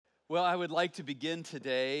Well, I would like to begin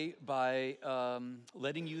today by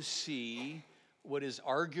letting you see what is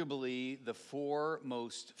arguably the four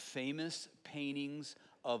most famous paintings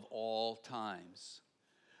of all times.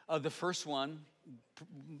 The first one,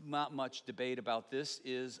 not much debate about this,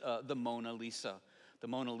 is the Mona Lisa. The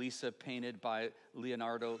Mona Lisa painted by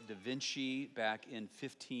Leonardo da Vinci back in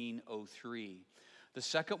 1503. The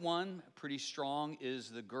second one, pretty strong,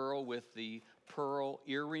 is the girl with the pearl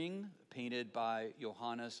earring, painted by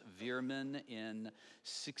Johannes Veerman in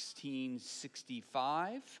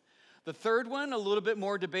 1665. The third one, a little bit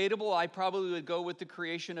more debatable. I probably would go with The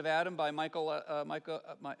Creation of Adam by Michelangelo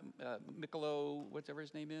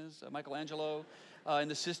in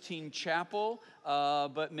the Sistine Chapel.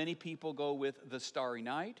 But many people go with The Starry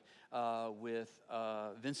Night with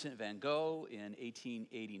Vincent van Gogh in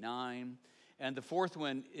 1889. And the fourth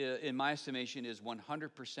one, in my estimation, is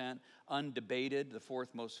 100% undebated. The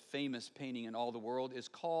fourth most famous painting in all the world is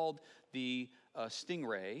called the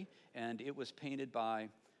Stingray, and it was painted by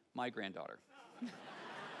my granddaughter.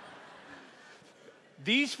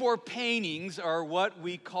 These four paintings are what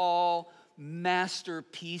we call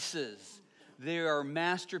masterpieces. They are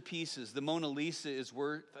masterpieces. The Mona Lisa is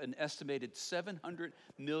worth an estimated $700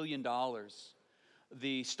 million.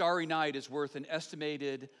 The Starry Night is worth an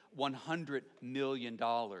estimated $100 million.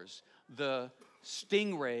 The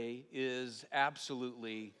Stingray is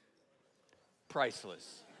absolutely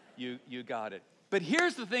priceless. You got it. But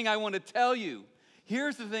here's the thing I want to tell you.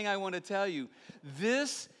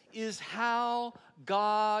 This is how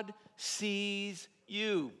God sees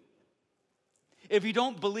you. If you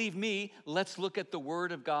don't believe me, let's look at the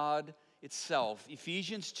Word of God itself.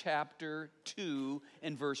 Ephesians chapter 2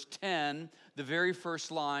 and verse 10, the very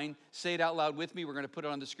first line. Say it out loud with me. We're going to put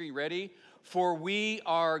it on the screen. Ready? For we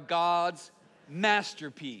are God's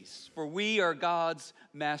masterpiece. For we are God's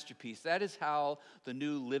masterpiece. That is how the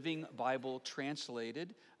New Living Bible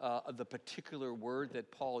translated the particular word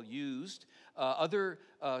that Paul used. Other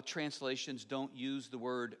translations don't use the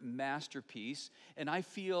word masterpiece, and I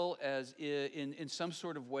feel as in some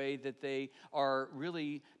sort of way that they are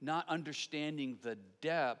really not understanding the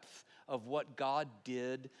depth of what God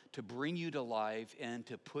did to bring you to life and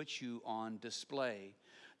to put you on display.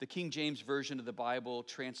 The King James Version of the Bible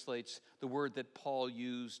translates the word that Paul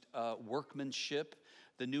used, workmanship.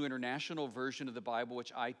 The New International Version of the Bible,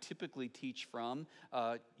 which I typically teach from,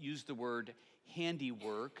 use the word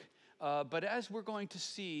handiwork. But as we're going to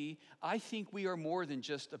see, I think we are more than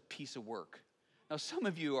just a piece of work. Now, some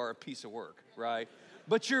of you are a piece of work, right?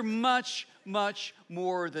 But you're much, much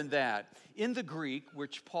more than that. In the Greek,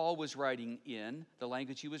 which Paul was writing in, the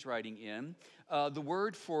language he was writing in, the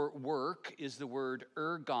word for work is the word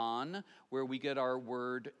ergon, where we get our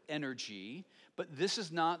word energy. But this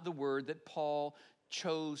is not the word that Paul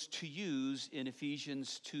chose to use in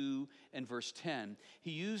Ephesians 2 and verse 10.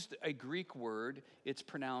 He used a Greek word. It's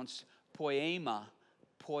pronounced poema.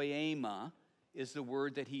 Poema is the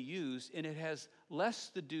word that he used, and it has less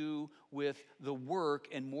to do with the work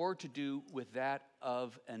and more to do with that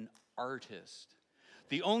of an artist.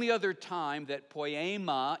 The only other time that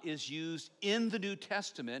poema is used in the New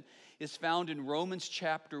Testament is found in Romans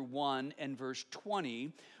chapter 1 and verse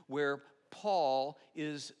 20, where Paul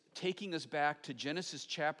is taking us back to Genesis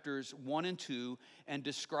chapters 1 and 2 and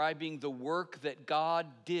describing the work that God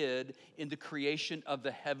did in the creation of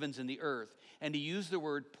the heavens and the earth. And he used the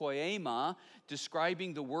word poema,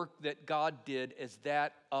 describing the work that God did as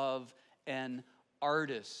that of an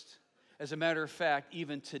artist. As a matter of fact,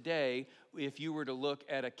 even today, if you were to look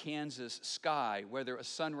at a Kansas sky, whether a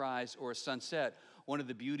sunrise or a sunset, one of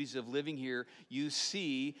the beauties of living here, you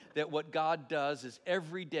see that what God does is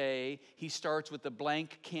every day he starts with a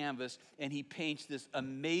blank canvas and he paints this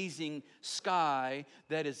amazing sky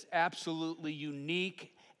that is absolutely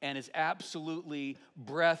unique and is absolutely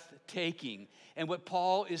breathtaking. And what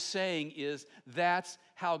Paul is saying is that's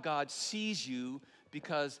how God sees you,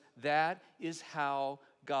 because that is how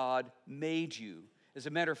God made you. As a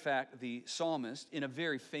matter of fact, the psalmist, in a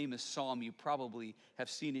very famous psalm, you probably have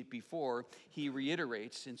seen it before, he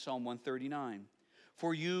reiterates in Psalm 139,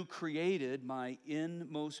 "For you created my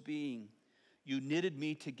inmost being. You knitted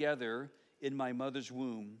me together in my mother's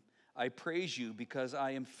womb. I praise you because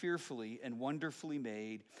I am fearfully and wonderfully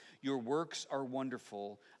made. Your works are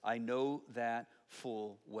wonderful. I know that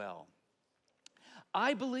full well."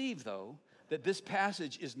 I believe, though, that this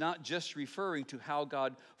passage is not just referring to how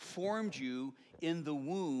God formed you in the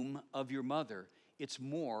womb of your mother. It's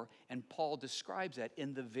more, and Paul describes that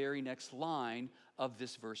in the very next line of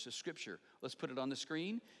this verse of Scripture. Let's put it on the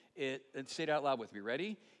screen. And say it out loud with me.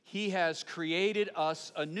 Ready? He has created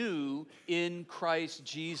us anew in Christ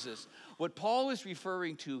Jesus. What Paul is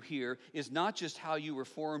referring to here is not just how you were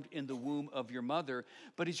formed in the womb of your mother,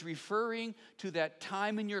 but he's referring to that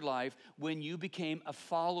time in your life when you became a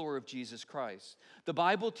follower of Jesus Christ. The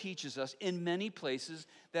Bible teaches us in many places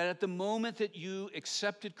that at the moment that you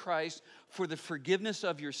accepted Christ for the forgiveness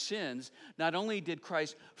of your sins, not only did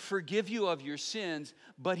Christ forgive you of your sins,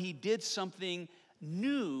 but he did something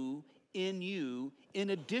new in you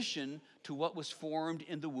in addition to what was formed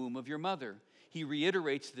in the womb of your mother. He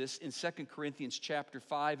reiterates this in 2 Corinthians chapter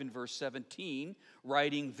 5 and verse 17,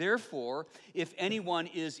 writing, "Therefore, if anyone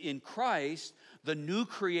is in Christ, the new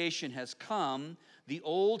creation has come, the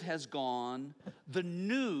old has gone, the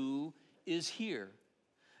new is here."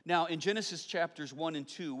 Now, in Genesis chapters 1 and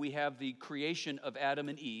 2, we have the creation of Adam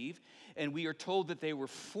and Eve, and we are told that they were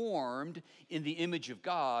formed in the image of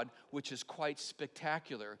God, which is quite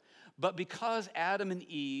spectacular. But because Adam and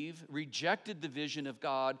Eve rejected the vision of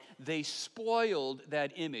God, they spoiled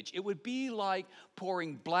that image. It would be like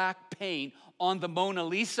pouring black paint on the Mona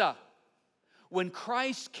Lisa. When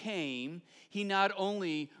Christ came, he not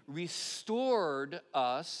only restored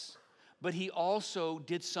us, but he also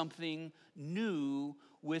did something new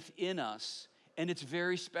within us. And it's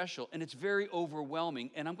very special, and it's very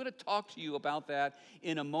overwhelming. And I'm going to talk to you about that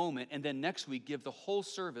in a moment, and then next week give the whole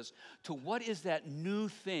service to what is that new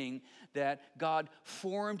thing that God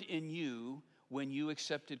formed in you when you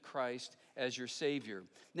accepted Christ as your Savior.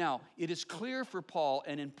 Now, it is clear for Paul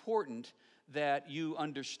and important that you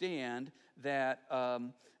understand that,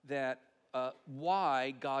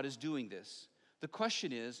 why God is doing this. The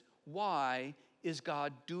question is, why is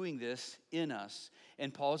God doing this in us?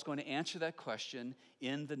 And Paul is going to answer that question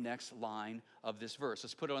in the next line of this verse.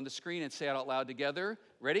 Let's put it on the screen and say it out loud together.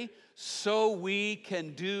 Ready? So we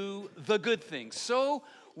can do the good things. So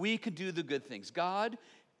we can do the good things. God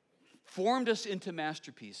formed us into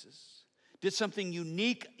masterpieces, did something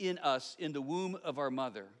unique in us in the womb of our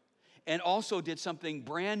mother, and also did something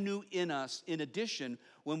brand new in us in addition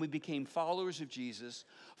when we became followers of Jesus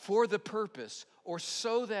for the purpose or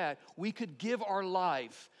so that we could give our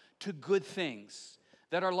life to good things,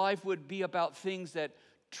 that our life would be about things that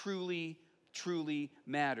truly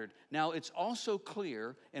mattered. Now, it's also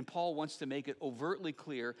clear, and Paul wants to make it overtly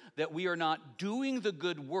clear, that we are not doing the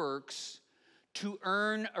good works to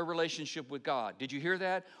earn a relationship with God. Did you hear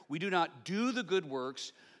that? We do not do the good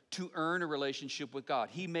works to earn a relationship with God.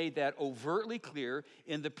 He made that overtly clear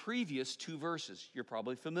in the previous two verses. You're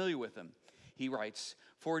probably familiar with them. He writes,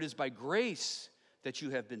 "For it is by grace that you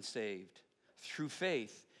have been saved, through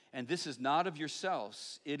faith. And this is not of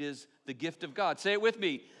yourselves, it is the gift of God." Say it with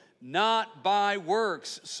me. Not by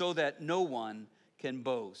works, so that no one can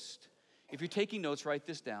boast. If you're taking notes, write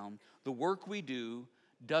this down. The work we do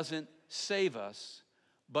doesn't save us,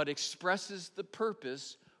 but expresses the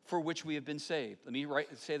purpose for which we have been saved. Let me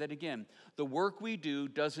say that again. The work we do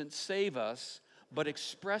doesn't save us, but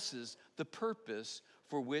expresses the purpose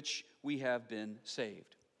for which we have been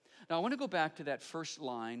saved. Now, I want to go back to that first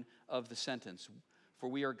line of the sentence, for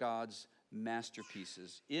we are God's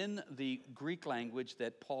masterpieces. In the Greek language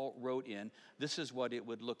that Paul wrote in, this is what it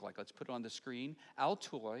would look like. Let's put it on the screen.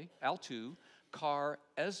 Altu, kar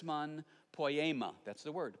esman poema. That's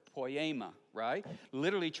the word, poema, right?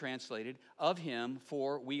 Literally translated, of him,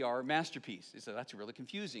 for we are masterpiece. So that's really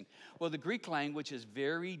confusing. Well, the Greek language is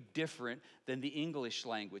very different than the English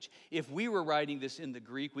language. If we were writing this in the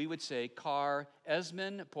Greek, we would say, kar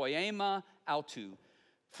esmen poema altu,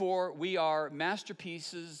 for we are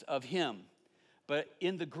masterpieces of him. But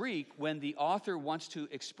in the Greek, when the author wants to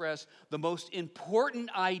express the most important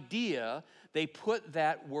idea, they put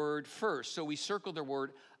that word first. So we circle the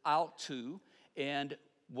word altu, and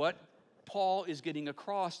what Paul is getting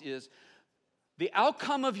across is the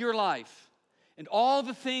outcome of your life and all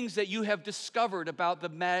the things that you have discovered about the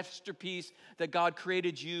masterpiece that God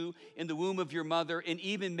created you in the womb of your mother, and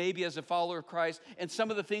even maybe as a follower of Christ, and some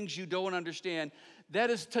of the things you don't understand, that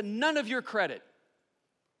is to none of your credit.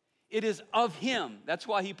 It is of him. That's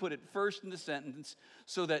why he put it first in the sentence,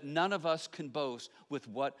 so that none of us can boast with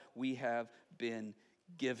what we have been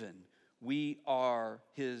given. We are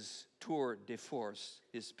his tour de force,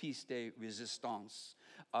 his piece de resistance,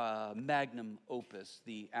 magnum opus,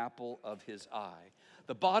 the apple of his eye.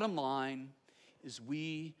 The bottom line is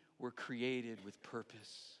we were created with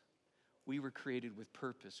purpose. We were created with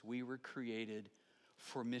purpose. We were created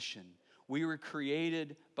for mission. We were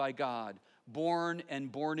created by God, born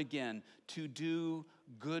and born again, to do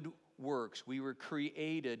good works. We were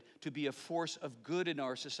created to be a force of good in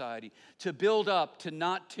our society, to build up, to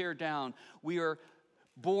not tear down. We are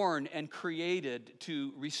born and created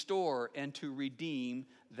to restore and to redeem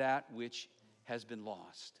that which has been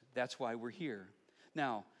lost. That's why we're here.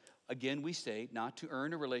 Now, again, we say not to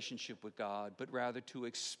earn a relationship with God, but rather to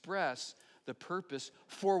express the purpose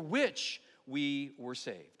for which we were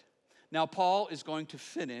saved. Now, Paul is going to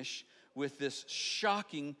finish with this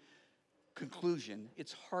shocking conclusion.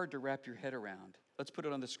 It's hard to wrap your head around. Let's put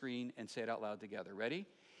it on the screen and say it out loud together. Ready?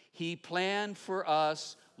 He planned for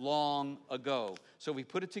us long ago. So we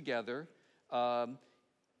put it together.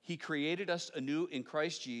 He created us anew in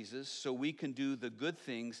Christ Jesus so we can do the good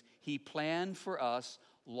things He planned for us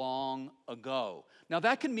long ago. Now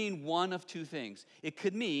that can mean one of two things. It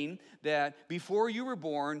could mean that before you were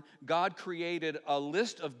born, God created a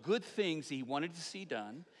list of good things He wanted to see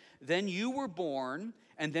done. Then you were born,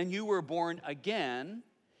 and then you were born again,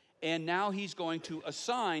 and now He's going to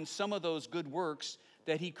assign some of those good works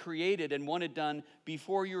that He created and wanted done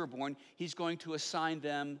before you were born. He's going to assign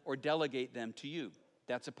them or delegate them to you.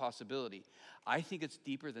 That's a possibility. I think it's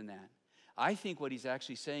deeper than that. I think what he's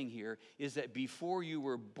actually saying here is that before you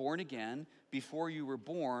were born again, before you were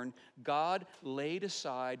born, God laid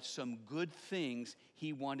aside some good things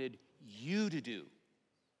He wanted you to do.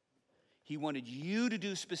 He wanted you to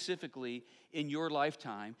do specifically in your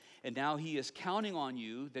lifetime, and now He is counting on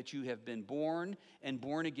you that you have been born and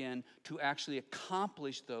born again to actually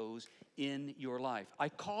accomplish those in your life. I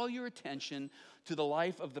call your attention to the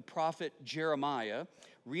life of the prophet Jeremiah.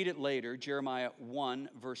 Read it later, Jeremiah 1,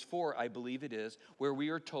 verse 4, I believe it is, where we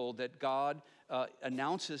are told that God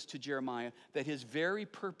announces to Jeremiah that his very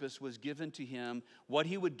purpose was given to him, what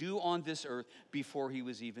he would do on this earth before he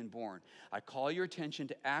was even born. I call your attention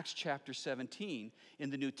to Acts chapter 17 in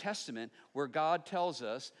the New Testament, where God tells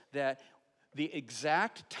us that the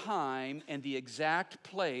exact time and the exact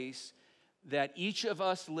place that each of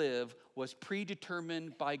us live was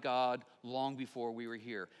predetermined by God long before we were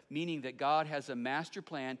here, meaning that God has a master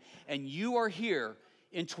plan, and you are here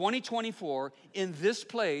in 2024 in this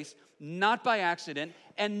place, not by accident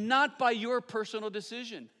and not by your personal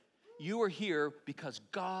decision. You are here because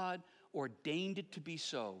God ordained it to be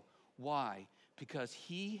so. Why? Because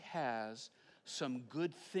He has some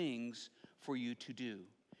good things for you to do.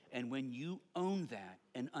 And when you own that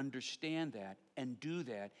and understand that and do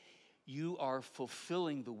that, you are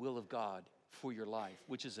fulfilling the will of God for your life,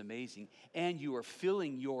 which is amazing. And you are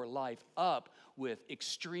filling your life up with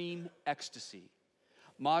extreme ecstasy.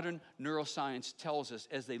 Modern neuroscience tells us,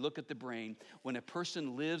 as they look at the brain, when a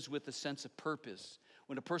person lives with a sense of purpose,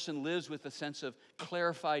 when a person lives with a sense of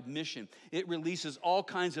clarified mission, it releases all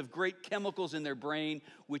kinds of great chemicals in their brain,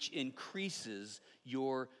 which increases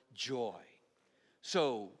your joy.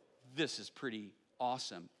 So this is pretty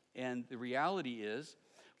awesome. And the reality is,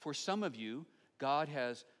 for some of you, God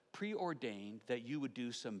has preordained that you would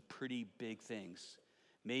do some pretty big things.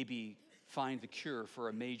 Maybe find the cure for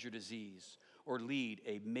a major disease, or lead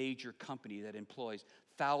a major company that employs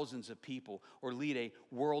thousands of people, or lead a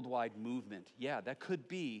worldwide movement. Yeah, that could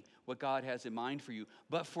be what God has in mind for you.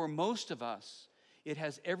 But for most of us, it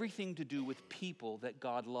has everything to do with people that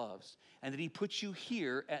God loves, and that He puts you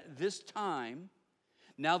here at this time,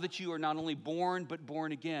 now that you are not only born, but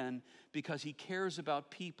born again, because He cares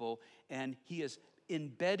about people, and He has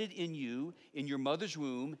embedded in you, in your mother's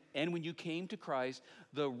womb, and when you came to Christ,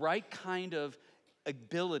 the right kind of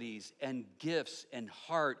abilities and gifts and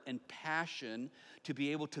heart and passion to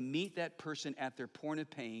be able to meet that person at their point of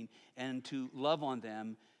pain and to love on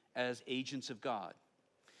them as agents of God.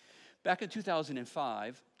 Back in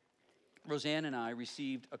 2005, Roseanne and I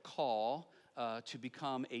received a call to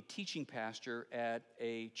become a teaching pastor at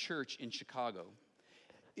a church in Chicago.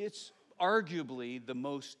 It's arguably the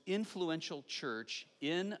most influential church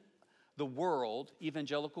in the world,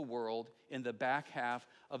 evangelical world, in the back half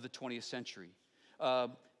of the 20th century.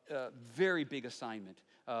 Very big assignment.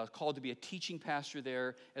 Called to be a teaching pastor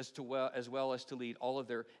there, as well as to lead all of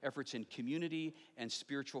their efforts in community and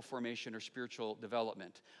spiritual formation or spiritual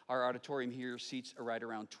development. Our auditorium here seats right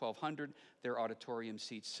around 1,200. Their auditorium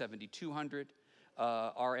seats 7,200.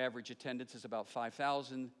 Our average attendance is about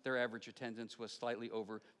 5,000. Their average attendance was slightly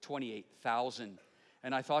over 28,000.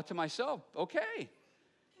 And I thought to myself, okay,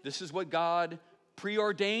 this is what God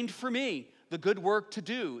preordained for me, the good work to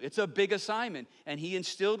do. It's a big assignment. And He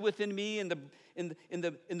instilled within me in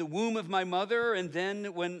the womb of my mother, and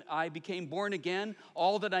then when I became born again,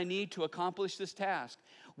 all that I need to accomplish this task.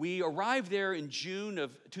 We arrived there in June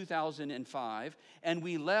of 2005, and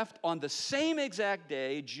we left on the same exact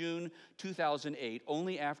day, June 2008,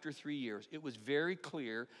 only after 3 years. It was very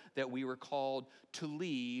clear that we were called to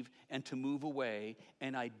leave and to move away,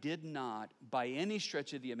 and I did not, by any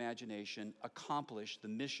stretch of the imagination, accomplish the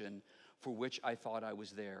mission for which I thought I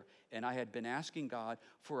was there. And I had been asking God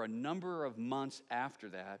for a number of months after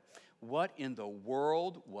that, what in the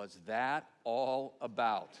world was that all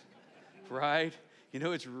about? Right? You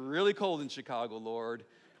know, it's really cold in Chicago, Lord.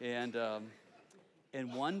 And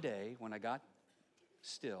one day, when I got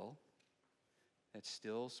still, that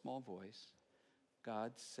still small voice,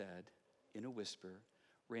 God said in a whisper,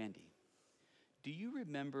 Randy, do you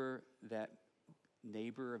remember that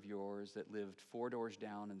neighbor of yours that lived 4 doors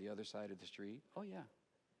down on the other side of the street? Oh, yeah.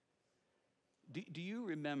 Do you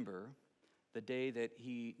remember the day that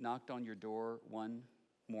he knocked on your door one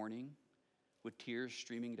morning with tears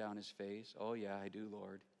streaming down his face? Oh, yeah, I do,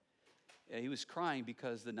 Lord. He was crying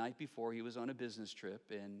because the night before he was on a business trip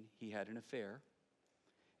and he had an affair.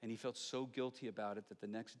 And he felt so guilty about it that the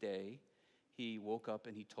next day he woke up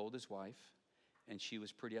and he told his wife, and she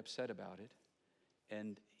was pretty upset about it.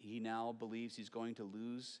 And he now believes he's going to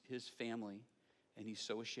lose his family, and he's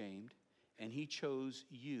so ashamed. And he chose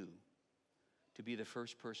you to be the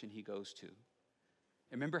first person he goes to.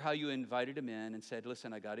 Remember how you invited him in and said,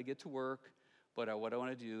 listen, I got to get to work, but what I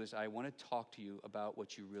want to do is I want to talk to you about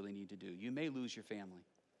what you really need to do. You may lose your family,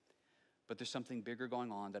 but there's something bigger going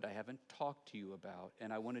on that I haven't talked to you about,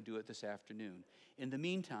 and I want to do it this afternoon. In the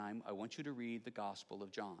meantime, I want you to read the Gospel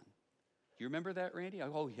of John. You remember that, Randy?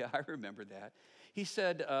 Oh, yeah, I remember that. He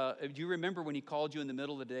said, do you remember when he called you in the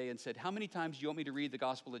middle of the day and said, how many times do you want me to read the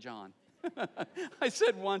Gospel of John? I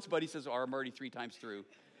said once, but he says, oh, I'm already 3 times through.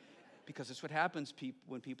 Because that's what happens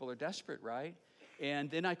when people are desperate, right?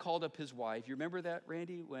 And then I called up his wife. You remember that,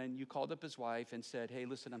 Randy, when you called up his wife and said, hey,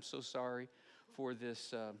 listen, I'm so sorry for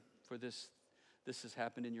this has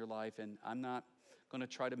happened in your life, and I'm not going to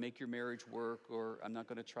try to make your marriage work, or I'm not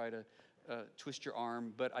going to try to twist your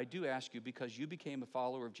arm, but I do ask you, because you became a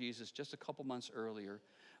follower of Jesus just a couple months earlier,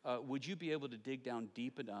 would you be able to dig down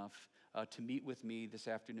deep enough to meet with me this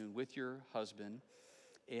afternoon with your husband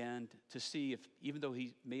and to see if, even though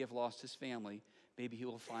he may have lost his family, maybe he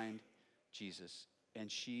will find Jesus? And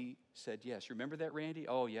she said yes. Remember that, Randy?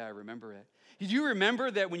 Oh, yeah, I remember it. Did you remember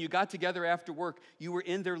that when you got together after work, you were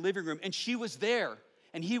in their living room, and she was there,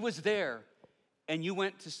 and he was there, and you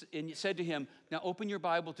went to, and you said to him, now open your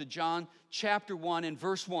Bible to John chapter 1 and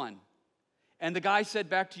verse 1. And the guy said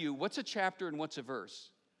back to you, what's a chapter and what's a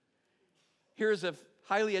verse? Here's a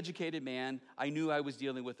highly educated man. I knew I was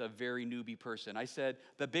dealing with a very newbie person. I said,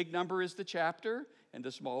 the big number is the chapter, and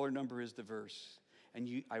the smaller number is the verse.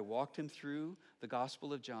 And I walked him through the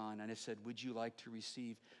Gospel of John, and I said, would you like to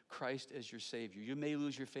receive Christ as your Savior? You may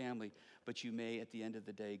lose your family, but you may, at the end of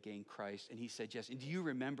the day, gain Christ. And he said yes. And do you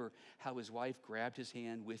remember how his wife grabbed his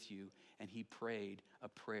hand with you, and he prayed a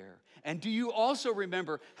prayer? And do you also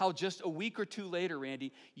remember how just a week or 2 later,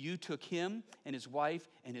 Randy, you took him and his wife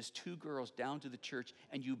and his 2 girls down to the church,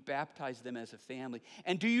 and you baptized them as a family?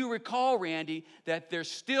 And do you recall, Randy, that they're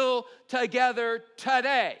still together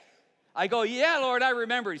today? I go, yeah, Lord, I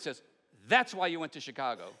remember. He says, that's why you went to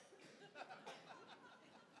Chicago.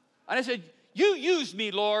 And I said, you used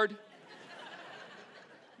me, Lord.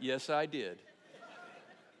 Yes, I did.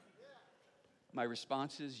 My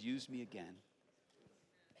response is, use me again.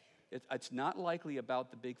 It's not likely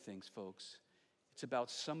about the big things, folks. It's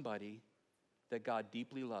about somebody that God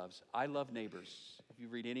deeply loves. I love neighbors. If you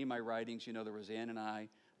read any of my writings, you know that Roseanne and I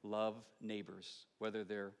love neighbors. Whether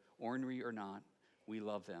they're ornery or not, we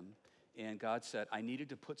love them. And God said, I needed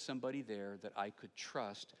to put somebody there that I could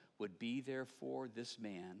trust would be there for this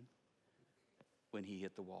man when he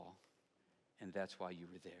hit the wall. And that's why you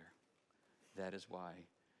were there. That is why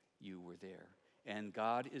you were there. And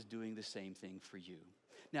God is doing the same thing for you.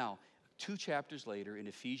 Now, 2 chapters later, in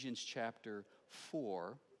Ephesians chapter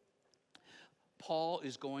 4, Paul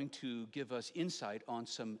is going to give us insight on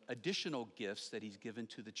some additional gifts that he's given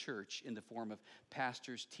to the church in the form of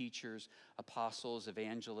pastors, teachers, apostles,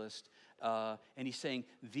 evangelists. And he's saying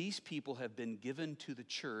these people have been given to the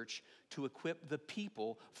church to equip the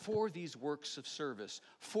people for these works of service,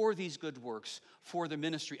 for these good works, for the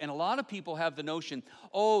ministry. And a lot of people have the notion,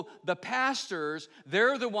 oh, the pastors,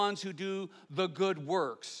 they're the ones who do the good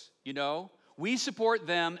works, you know? We support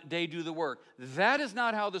them, they do the work. That is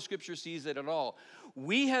not how the scripture sees it at all.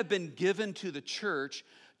 We have been given to the church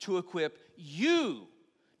to equip you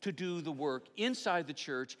to do the work inside the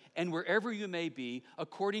church and wherever you may be,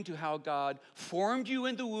 according to how God formed you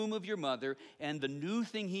in the womb of your mother and the new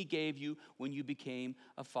thing he gave you when you became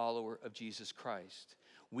a follower of Jesus Christ.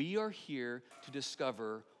 We are here to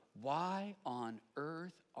discover, why on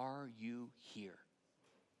earth are you here?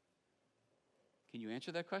 Can you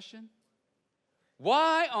answer that question?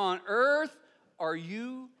 Why on earth are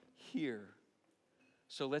you here?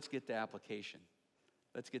 So let's get to application.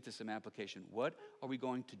 Let's get to some application. What are we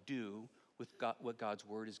going to do with what God's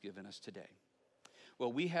Word has given us today?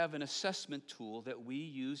 Well, we have an assessment tool that we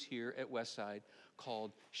use here at Westside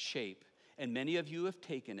called SHAPE. And many of you have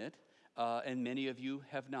taken it, and many of you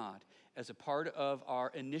have not. As a part of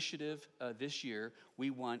our initiative this year, we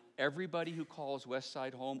want everybody who calls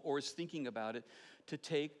Westside home or is thinking about it to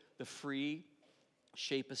take the free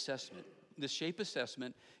SHAPE assessment. The SHAPE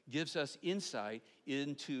assessment gives us insight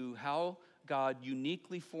into how God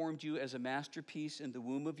uniquely formed you as a masterpiece in the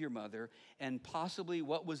womb of your mother, and possibly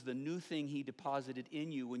what was the new thing he deposited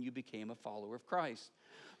in you when you became a follower of Christ.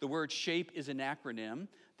 The word SHAPE is an acronym.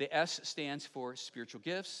 The S stands for spiritual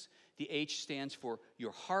gifts. The H stands for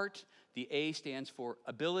your heart. The A stands for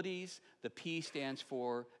abilities. The P stands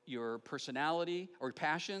for your personality or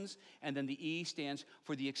passions. And then the E stands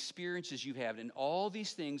for the experiences you've had. And all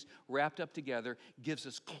these things wrapped up together gives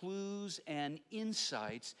us clues and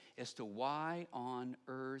insights as to why on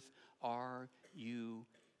earth are you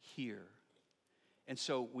here. And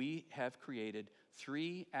so we have created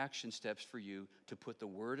 3 action steps for you to put the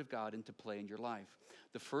Word of God into play in your life.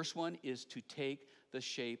 The first one is to take the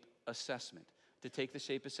SHAPE assessment. To take the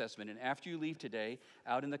SHAPE assessment. And after you leave today,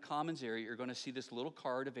 out in the Commons area, you're going to see this little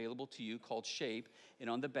card available to you called SHAPE. And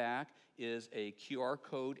on the back is a QR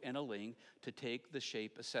code and a link to take the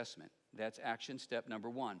SHAPE assessment. That's action step number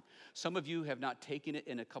 1. Some of you have not taken it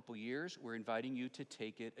in a couple years. We're inviting you to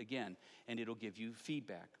take it again, and it'll give you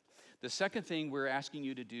feedback. The second thing we're asking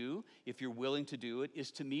you to do, if you're willing to do it, is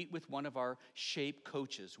to meet with one of our SHAPE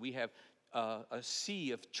coaches. We have a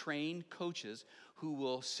sea of trained coaches who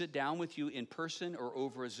will sit down with you in person or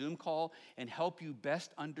over a Zoom call and help you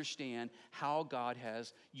best understand how God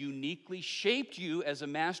has uniquely shaped you as a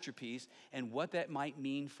masterpiece and what that might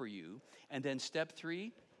mean for you. And then step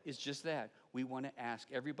 3 is just that. We want to ask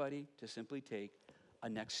everybody to simply take a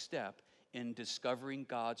next step in discovering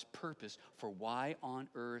God's purpose for why on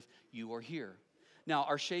earth you are here. Now,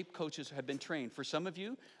 our SHAPE coaches have been trained. For some of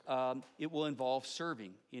you, it will involve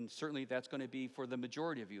serving, and certainly that's going to be for the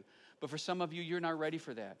majority of you. But for some of you, you're not ready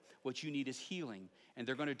for that. What you need is healing, and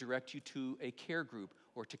they're going to direct you to a care group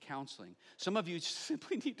or to counseling. Some of you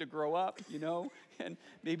simply need to grow up, and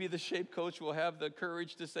maybe the SHAPE coach will have the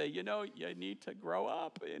courage to say, you need to grow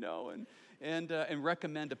up, and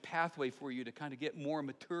recommend a pathway for you to kind of get more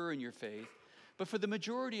mature in your faith. But for the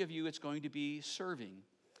majority of you, it's going to be serving.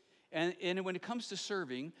 And when it comes to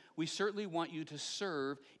serving, we certainly want you to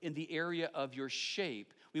serve in the area of your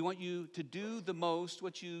SHAPE. We want you to do the most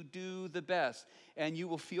what you do the best, and you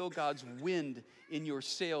will feel God's wind in your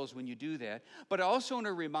sails when you do that. But I also want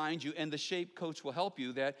to remind you, and the SHAPE coach will help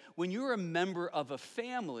you, that when you're a member of a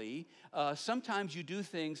family, sometimes you do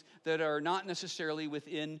things that are not necessarily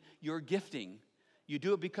within your gifting. You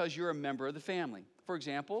do it because you're a member of the family. For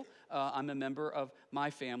example, I'm a member of my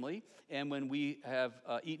family, and when we have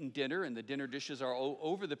eaten dinner and the dinner dishes are all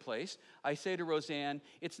over the place, I say to Roseanne,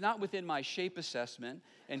 it's not within my SHAPE assessment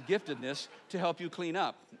and giftedness to help you clean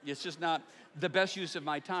up. It's just not the best use of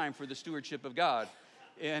my time for the stewardship of God.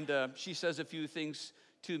 And she says a few things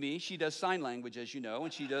to me. She does sign language, as you know,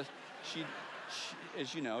 and she does.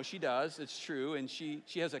 As you know, she does. It's true, and she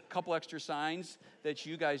has a couple extra signs that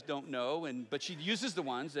you guys don't know, but she uses the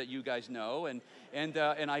ones that you guys know, and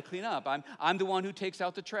I clean up. I'm the one who takes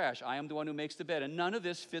out the trash. I am the one who makes the bed, and none of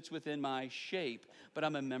this fits within my SHAPE, but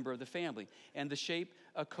I'm a member of the family. And the SHAPE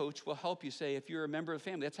coach will help you say, if you're a member of the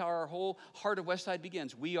family, that's how our whole Heart of Westside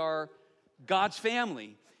begins. We are God's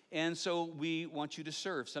family. And so we want you to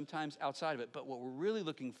serve, sometimes outside of it. But what we're really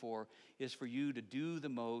looking for is for you to do the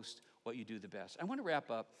most what you do the best. I want to wrap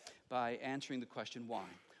up by answering the question, why?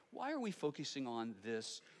 Why are we focusing on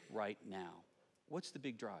this right now? What's the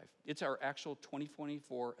big drive? It's our actual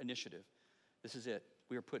 2024 initiative. This is it.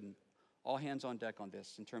 We are putting all hands on deck on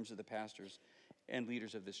this in terms of the pastors and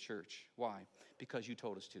leaders of this church. Why? Because you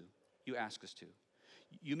told us to. You asked us to.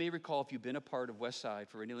 You may recall, if you've been a part of Westside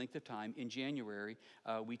for any length of time, in January,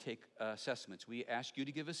 we take assessments. We ask you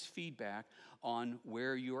to give us feedback on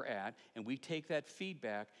where you're at, and we take that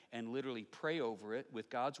feedback and literally pray over it with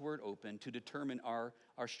God's Word open to determine our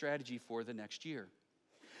strategy for the next year.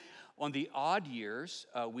 On the odd years,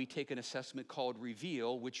 we take an assessment called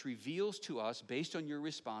Reveal, which reveals to us, based on your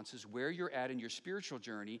responses, where you're at in your spiritual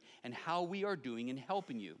journey and how we are doing in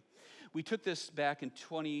helping you. We took this back in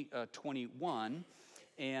 2021,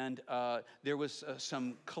 and there was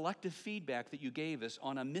some collective feedback that you gave us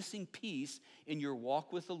on a missing piece in your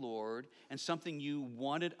walk with the Lord and something you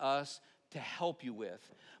wanted us to help you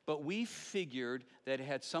with. But we figured that it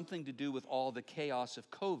had something to do with all the chaos of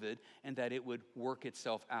COVID and that it would work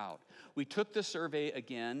itself out. We took the survey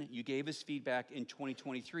again. You gave us feedback in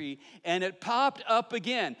 2023, and it popped up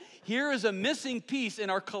again. Here is a missing piece in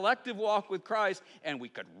our collective walk with Christ, and we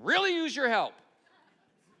could really use your help.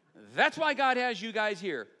 That's why God has you guys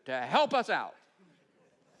here, to help us out.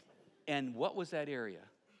 And what was that area?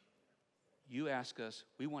 You ask us,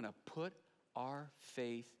 we want to put our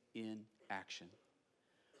faith in action.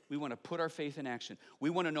 We want to put our faith in action. We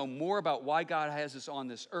want to know more about why God has us on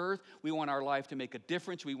this earth. We want our life to make a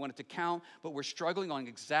difference. We want it to count, but we're struggling on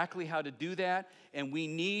exactly how to do that, and we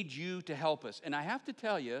need you to help us. And I have to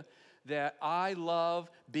tell you that I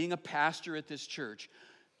love being a pastor at this church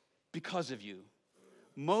because of you.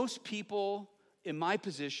 Most people in my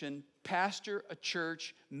position pastor a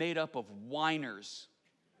church made up of whiners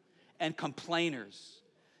and complainers.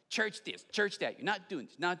 Church this, church that. You're not doing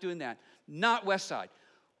this, not doing that. Not Westside.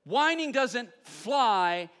 Whining doesn't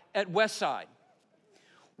fly at Westside.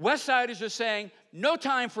 Westsiders are saying, no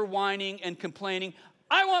time for whining and complaining.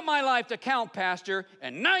 I want my life to count, Pastor,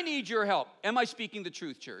 and I need your help. Am I speaking the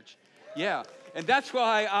truth, church? Yeah. And that's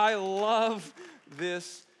why I love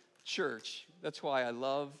this church. That's why I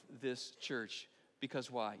love this church. Because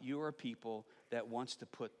why? You are people that wants to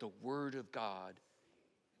put the Word of God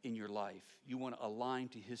in your life. You want to align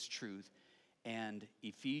to His truth. And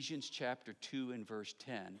Ephesians chapter 2 and verse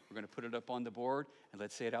 10. We're going to put it up on the board, and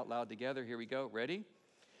let's say it out loud together. Here we go. Ready?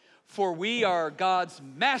 For we are God's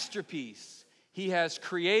masterpiece. He has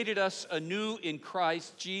created us anew in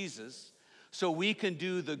Christ Jesus, so we can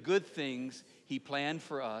do the good things He planned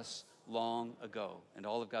for us long ago. And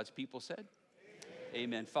all of God's people said? Amen.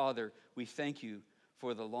 Amen. Father, we thank you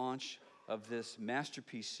for the launch of this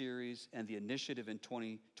Masterpiece series and the initiative in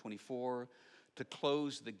 2024 to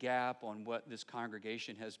close the gap on what this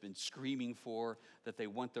congregation has been screaming for, that they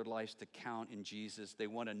want their lives to count in Jesus. They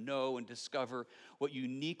want to know and discover what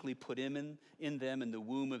uniquely put Him in them in the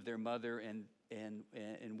womb of their mother and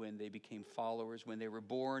when they became followers, when they were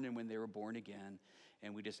born and when they were born again.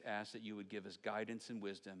 And we just ask that you would give us guidance and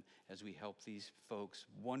wisdom as we help these folks,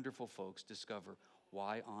 wonderful folks, discover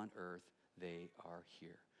why on earth they are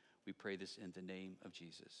here. We pray this in the name of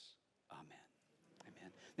Jesus. Amen.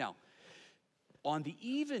 Amen. Now, on the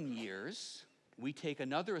even years, we take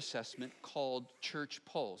another assessment called Church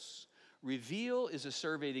Pulse. Reveal is a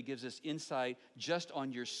survey that gives us insight just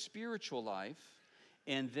on your spiritual life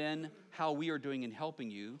and then how we are doing in helping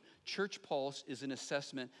you. Church Pulse is an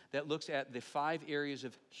assessment that looks at the 5 areas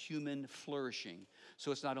of human flourishing.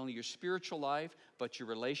 So it's not only your spiritual life, but your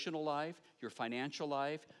relational life, your financial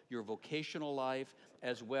life, your vocational life,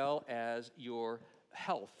 as well as your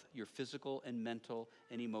health, your physical and mental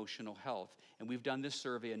and emotional health. And we've done this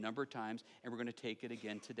survey a number of times, and we're going to take it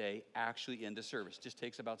again today, actually in the service. It just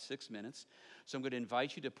takes about 6 minutes. So I'm going to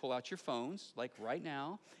invite you to pull out your phones, like right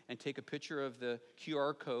now, and take a picture of the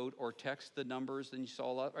QR code or text the numbers that you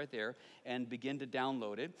saw right there and begin to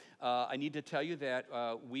download it. I need to tell you that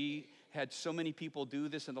we had so many people do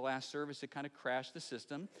this in the last service, it kind of crashed the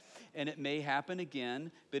system. And it may happen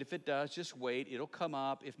again, but if it does, just wait. It'll come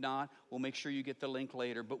up. If not, we'll make sure you get the link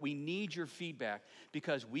later. But we need your feedback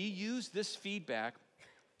because we use this feedback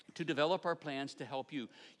to develop our plans to help you.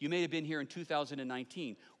 You may have been here in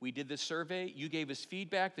 2019. We did this survey. You gave us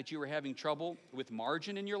feedback that you were having trouble with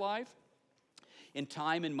margin in your life, in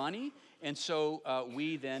time and money. And so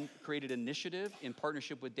we then created an initiative in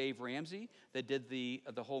partnership with Dave Ramsey that did the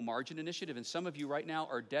whole margin initiative. And some of you right now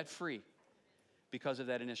are debt-free because of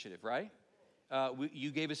that initiative, right?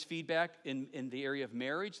 You gave us feedback in the area of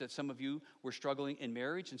marriage, that some of you were struggling in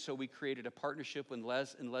marriage, and so we created a partnership with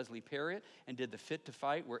Les and Leslie Parrott and did the Fit to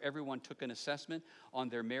Fight, where everyone took an assessment on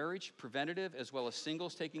their marriage, preventative, as well as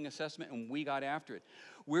singles taking assessment, and we got after it.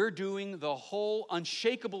 We're doing the whole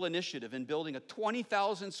Unshakable initiative in building a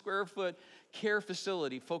 20,000 square foot care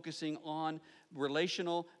facility focusing on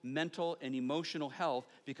relational, mental, and emotional health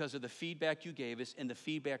because of the feedback you gave us and the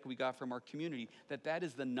feedback we got from our community, that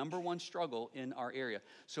is the number one struggle in our area.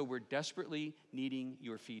 So we're desperately needing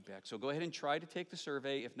your feedback. So go ahead and try to take the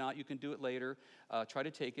survey. If not, you can do it later. Try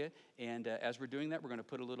to take it. And as we're doing that, we're going to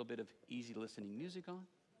put a little bit of easy listening music on.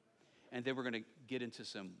 And then we're going to get into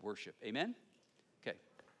some worship. Amen? Okay.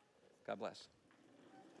 God bless.